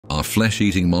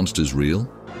flesh-eating monsters real?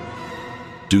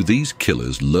 Do these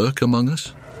killers lurk among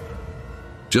us?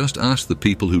 Just ask the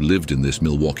people who lived in this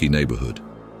Milwaukee neighborhood.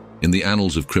 In the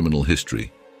annals of criminal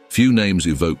history, few names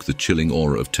evoke the chilling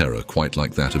aura of terror quite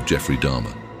like that of Jeffrey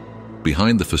Dahmer.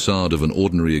 Behind the facade of an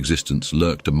ordinary existence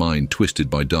lurked a mind twisted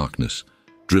by darkness,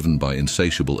 driven by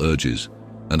insatiable urges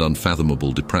and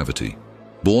unfathomable depravity.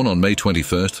 Born on May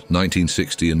 21,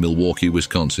 1960 in Milwaukee,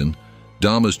 Wisconsin,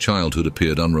 Dahmer's childhood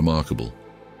appeared unremarkable,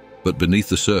 but beneath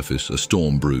the surface a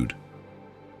storm brewed.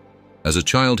 As a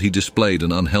child, he displayed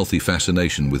an unhealthy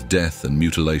fascination with death and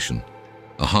mutilation,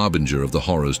 a harbinger of the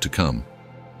horrors to come.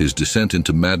 His descent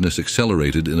into madness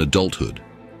accelerated in adulthood,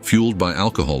 fueled by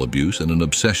alcohol abuse and an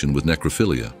obsession with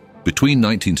necrophilia. Between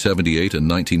 1978 and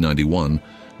 1991,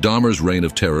 Dahmer's reign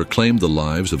of terror claimed the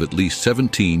lives of at least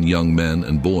 17 young men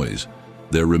and boys,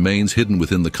 their remains hidden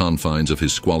within the confines of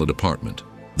his squalid apartment.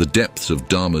 The depths of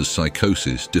Dahmer's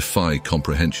psychosis defy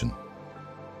comprehension.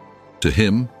 To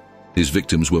him, his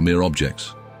victims were mere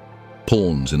objects,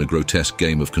 pawns in a grotesque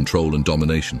game of control and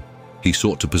domination. He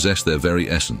sought to possess their very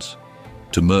essence,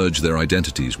 to merge their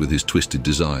identities with his twisted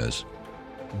desires.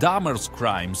 Dahmer's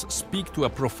crimes speak to a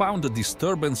profound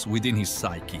disturbance within his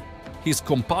psyche. His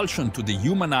compulsion to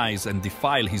dehumanize and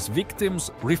defile his victims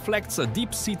reflects a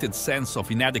deep-seated sense of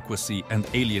inadequacy and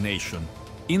alienation.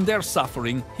 In their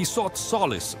suffering, he sought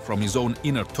solace from his own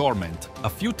inner torment, a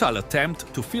futile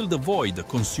attempt to fill the void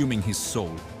consuming his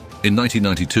soul. In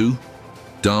 1992,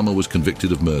 Dahmer was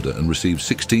convicted of murder and received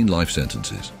 16 life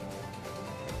sentences.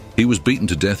 He was beaten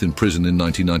to death in prison in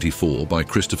 1994 by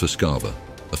Christopher Scarver,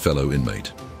 a fellow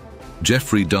inmate.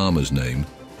 Jeffrey Dahmer's name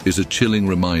is a chilling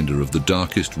reminder of the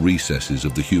darkest recesses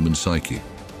of the human psyche,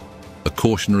 a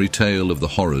cautionary tale of the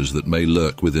horrors that may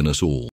lurk within us all.